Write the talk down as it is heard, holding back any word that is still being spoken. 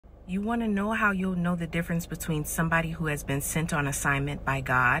You want to know how you'll know the difference between somebody who has been sent on assignment by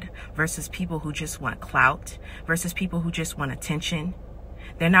God versus people who just want clout, versus people who just want attention?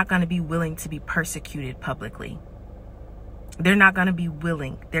 They're not going to be willing to be persecuted publicly. They're not going to be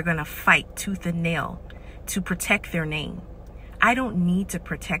willing. They're going to fight tooth and nail to protect their name. I don't need to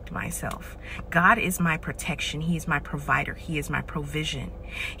protect myself. God is my protection. He is my provider. He is my provision.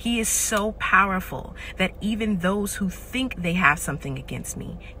 He is so powerful that even those who think they have something against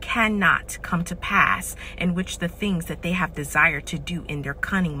me cannot come to pass in which the things that they have desired to do in their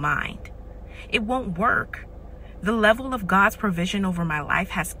cunning mind. It won't work. The level of God's provision over my life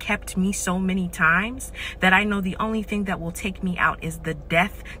has kept me so many times that I know the only thing that will take me out is the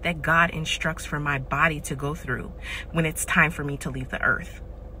death that God instructs for my body to go through when it's time for me to leave the earth.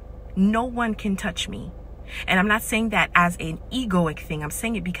 No one can touch me. And I'm not saying that as an egoic thing. I'm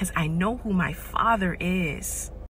saying it because I know who my Father is.